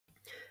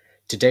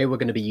Today we're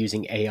going to be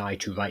using AI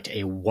to write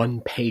a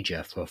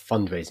one-pager for a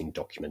fundraising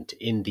document.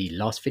 In the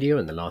last video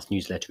and the last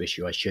newsletter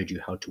issue, I showed you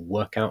how to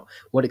work out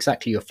what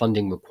exactly your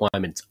funding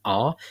requirements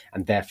are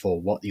and therefore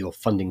what your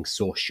funding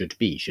source should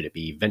be. Should it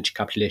be venture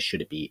capitalist?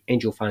 Should it be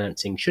angel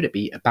financing? Should it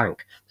be a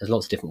bank? There's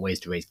lots of different ways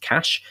to raise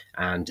cash,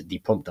 and the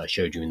prompt that I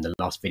showed you in the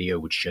last video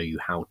would show you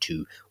how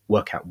to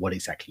work out what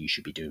exactly you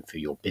should be doing for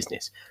your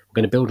business.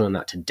 We're going to build on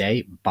that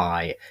today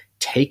by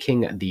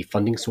taking the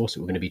funding source that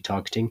we're going to be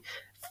targeting,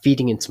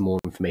 feeding in some more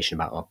information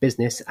about our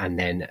business, and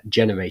then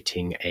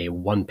generating a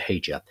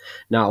one-pager.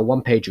 Now, a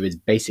one-pager is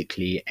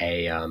basically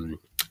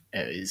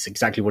it's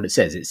exactly what it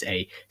says. It's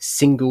a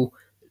single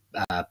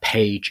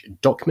page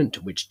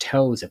document which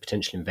tells a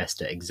potential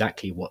investor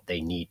exactly what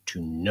they need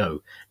to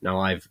know. Now,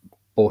 I've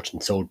bought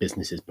and sold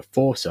businesses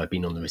before, so I've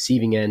been on the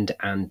receiving end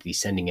and the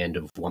sending end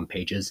of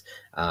one-pagers.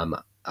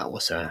 I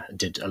also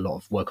did a lot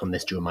of work on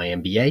this during my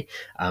MBA,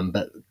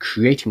 but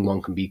creating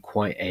one can be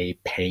quite a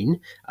pain.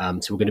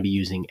 So we're going to be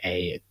using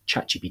a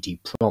ChatGPT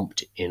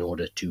prompt in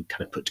order to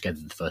kind of put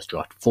together the first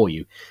draft for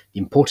you.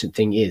 The important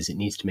thing is it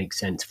needs to make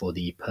sense for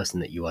the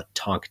person that you are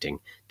targeting,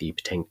 the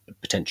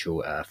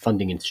potential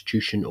funding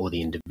institution or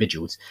the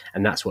individuals,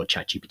 and that's what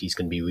ChatGPT is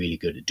going to be really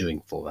good at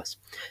doing for us.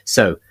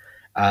 So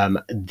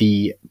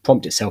the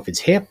prompt itself is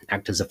here: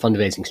 act as a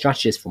fundraising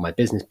strategist for my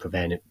business,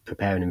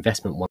 prepare an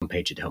investment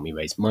one-pager to help me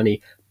raise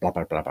money, blah,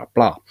 blah, blah, blah,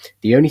 blah.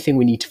 The only thing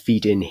we need to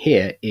feed in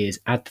here is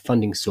add the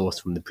funding source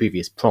from the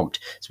previous prompt.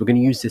 So we're going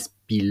to use this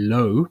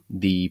below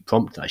the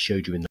prompt that I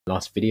showed you in the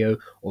last video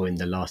or in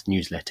the last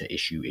newsletter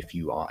issue if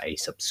you are a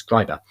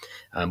subscriber.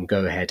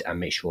 Go ahead and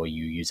make sure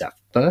you use that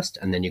first,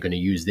 and then you're going to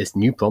use this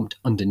new prompt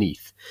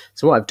underneath.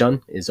 So what I've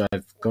done is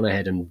I've gone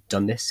ahead and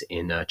done this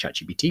in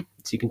ChatGPT.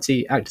 So you can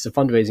see, act as a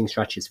fundraising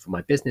strategist for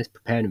my business,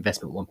 prepare an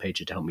investment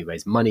one-pager to help me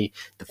raise money.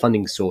 The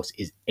funding source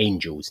is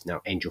angels.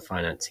 Now, angel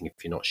financing,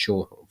 if you're not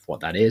sure of what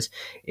that is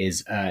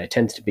it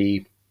tends to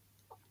be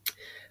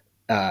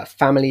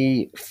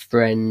family,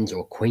 friends,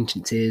 or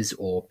acquaintances,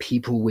 or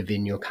people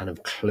within your kind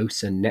of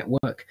closer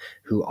network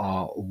who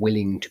are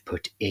willing to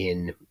put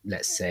in,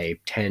 let's say,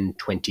 10,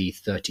 20,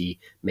 30,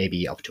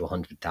 maybe up to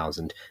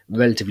 100,000,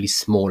 relatively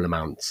small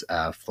amounts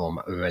from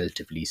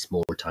relatively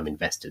small time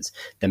investors.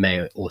 There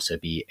may also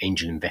be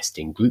angel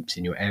investing groups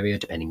in your area,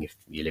 depending if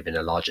you live in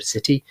a larger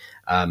city,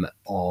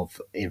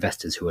 of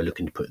investors who are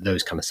looking to put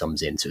those kind of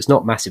sums in. So it's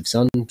not massive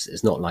sums.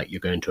 It's not like you're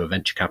going to a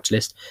venture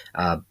capitalist,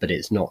 but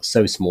it's not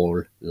so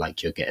small like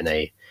you're getting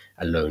a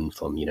loan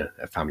from,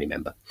 a family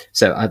member.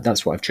 So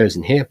that's what I've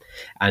chosen here.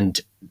 And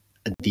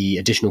the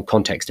additional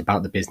context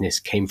about the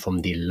business came from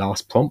the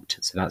last prompt.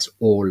 So that's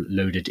all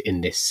loaded in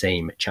this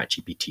same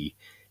ChatGPT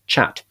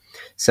chat.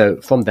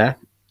 So from there,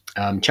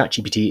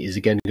 ChatGPT is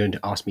again going to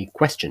ask me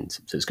questions.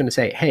 So it's going to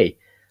say, hey,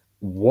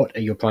 what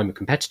are your primary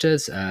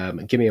competitors?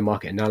 Give me a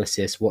market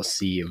analysis. What's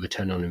the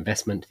return on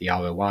investment, the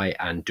ROI,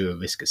 and do a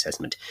risk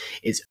assessment.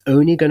 It's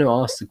only going to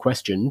ask the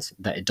questions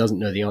that it doesn't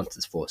know the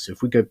answers for. So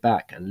if we go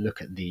back and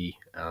look at the,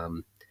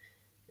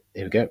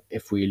 here we go.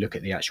 If we look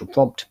at the actual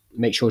prompt,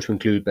 make sure to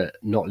include but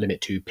not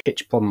limit to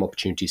pitch, problem,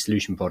 opportunity,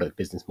 solution, product,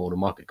 business model,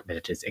 market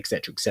competitors,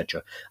 etc.,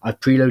 etc.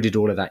 I've preloaded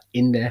all of that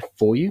in there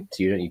for you,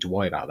 so you don't need to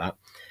worry about that.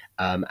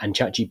 And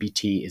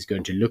ChatGPT is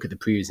going to look at the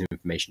previous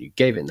information you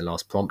gave it in the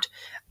last prompt,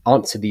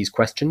 answer these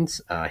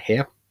questions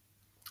here.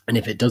 And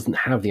if it doesn't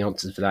have the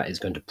answers for that, it's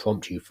going to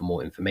prompt you for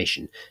more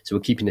information. So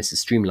we're keeping this as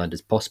streamlined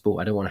as possible.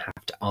 I don't want to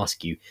have to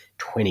ask you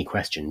 20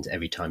 questions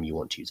every time you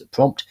want to use a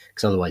prompt,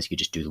 because otherwise you could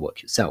just do the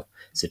work yourself.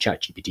 So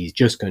ChatGPT is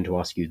just going to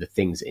ask you the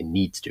things it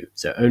needs to.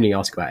 So only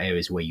ask about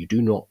areas where you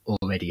do not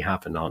already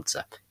have an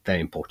answer.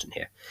 Very important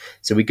here.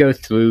 So we go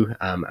through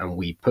and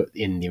we put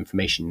in the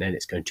information, then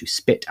it's going to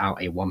spit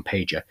out a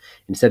one-pager.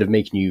 Instead of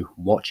making you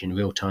watch in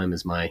real time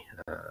as my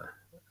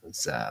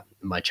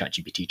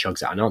ChatGPT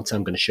chugs out an answer,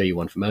 I'm going to show you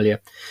one from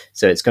earlier.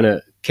 So it's going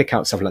to kick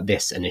out stuff like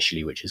this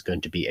initially, which is going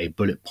to be a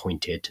bullet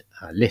pointed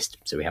list.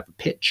 So we have a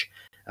pitch,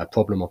 a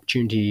problem,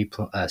 opportunity,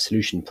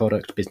 solution,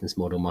 product, business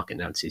model, market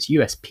analysis,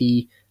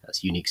 USP,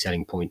 that's unique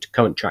selling point,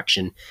 current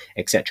traction,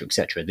 etc.,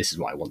 etc. This is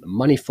what I want the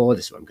money for.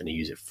 This is what I'm going to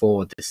use it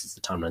for. This is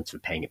the timelines for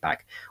paying it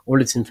back. All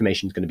of this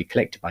information is going to be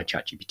collected by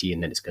ChatGPT,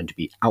 and then it's going to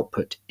be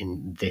output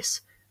in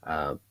this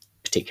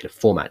particular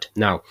format.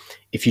 Now,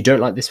 if you don't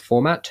like this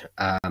format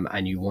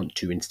and you want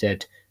to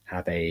instead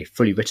have a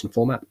fully written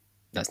format,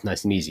 that's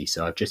nice and easy.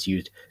 So I've just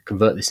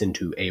convert this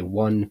into a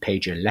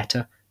one-pager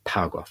letter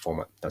paragraph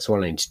format. That's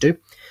all I need to do.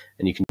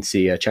 And you can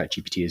see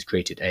ChatGPT has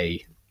created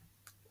a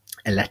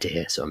letter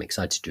here. So I'm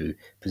excited to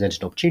present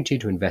an opportunity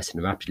to invest in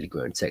a rapidly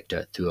growing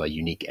sector through our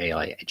unique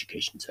AI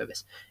education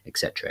service,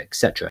 etc.,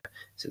 etc.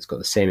 So it's got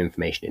the same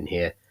information in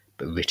here,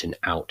 but written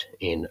out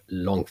in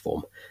long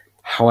form.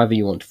 However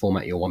you want to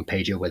format your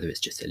one-pager, whether it's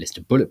just a list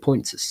of bullet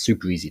points, it's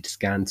super easy to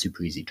scan,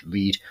 super easy to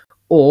read,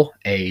 or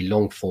a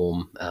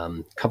long-form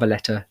cover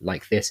letter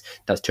like this,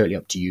 that's totally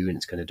up to you, and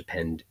it's going to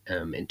depend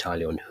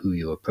entirely on who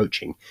you're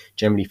approaching.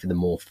 Generally, for the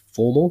more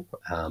formal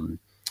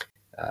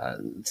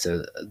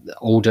So the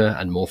older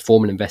and more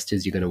formal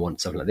investors, you're going to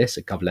want something like this,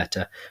 a cover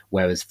letter.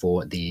 Whereas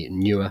for the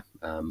newer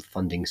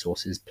funding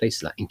sources,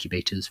 places like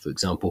incubators, for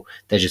example,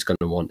 they're just going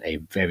to want a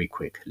very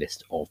quick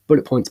list of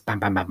bullet points, bam,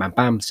 bam, bam, bam,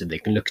 bam, so they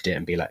can look at it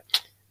and be like,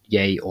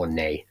 yay or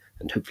nay.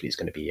 And hopefully it's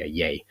going to be a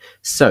yay.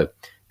 So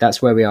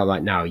that's where we are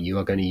right now. You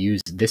are going to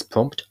use this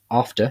prompt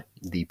after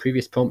the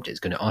previous prompt. It's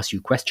going to ask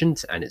you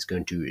questions and it's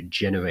going to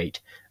generate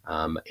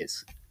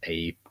it's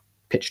a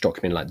pitch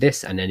document like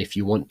this. And then if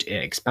you want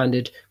it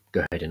expanded,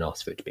 go ahead and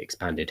ask for it to be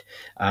expanded.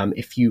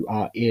 If you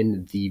are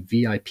in the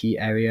VIP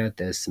area,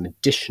 there's some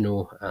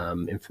additional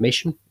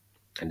information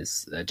and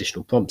there's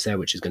additional prompts there,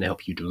 which is going to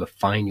help you to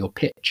refine your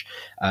pitch.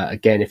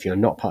 Again, if you're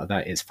not part of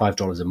that, it's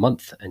 $5 a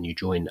month and you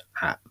join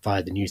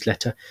via the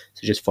newsletter.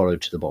 So just follow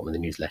to the bottom of the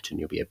newsletter and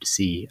you'll be able to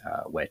see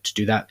where to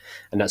do that.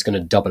 And that's going to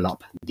double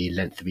up the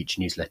length of each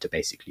newsletter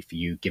basically for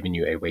you, giving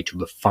you a way to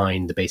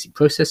refine the basic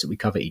process that we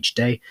cover each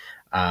day,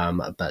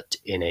 but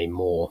in a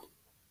more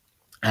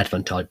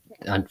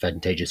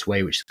advantageous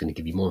way, which is going to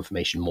give you more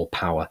information, more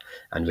power,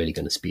 and really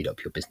going to speed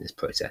up your business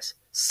process.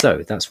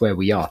 So that's where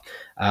we are.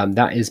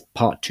 That is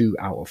part 2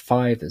 out of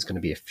 5. There's going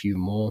to be a few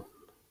more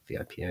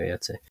VIP area.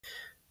 So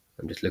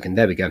I'm just looking.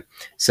 There we go.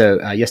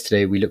 So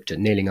yesterday we looked at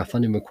nailing our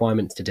funding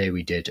requirements. Today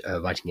we did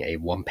writing a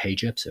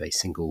one-pager, so a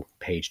single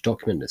page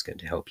document that's going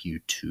to help you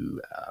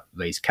to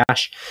raise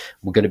cash.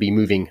 We're going to be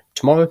moving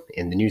tomorrow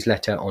in the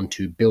newsletter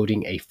onto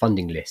building a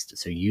funding list.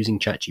 So using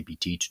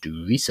ChatGPT to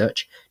do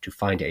research to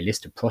find a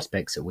list of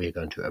prospects that we're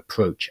going to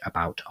approach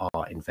about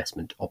our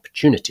investment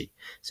opportunity.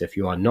 So if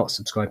you are not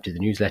subscribed to the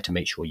newsletter,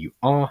 make sure you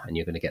are, and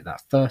you're going to get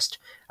that first.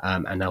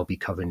 And I'll be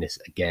covering this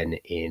again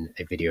in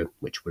a video,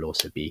 which will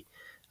also be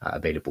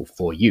available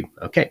for you.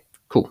 Okay,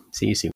 cool. See you soon.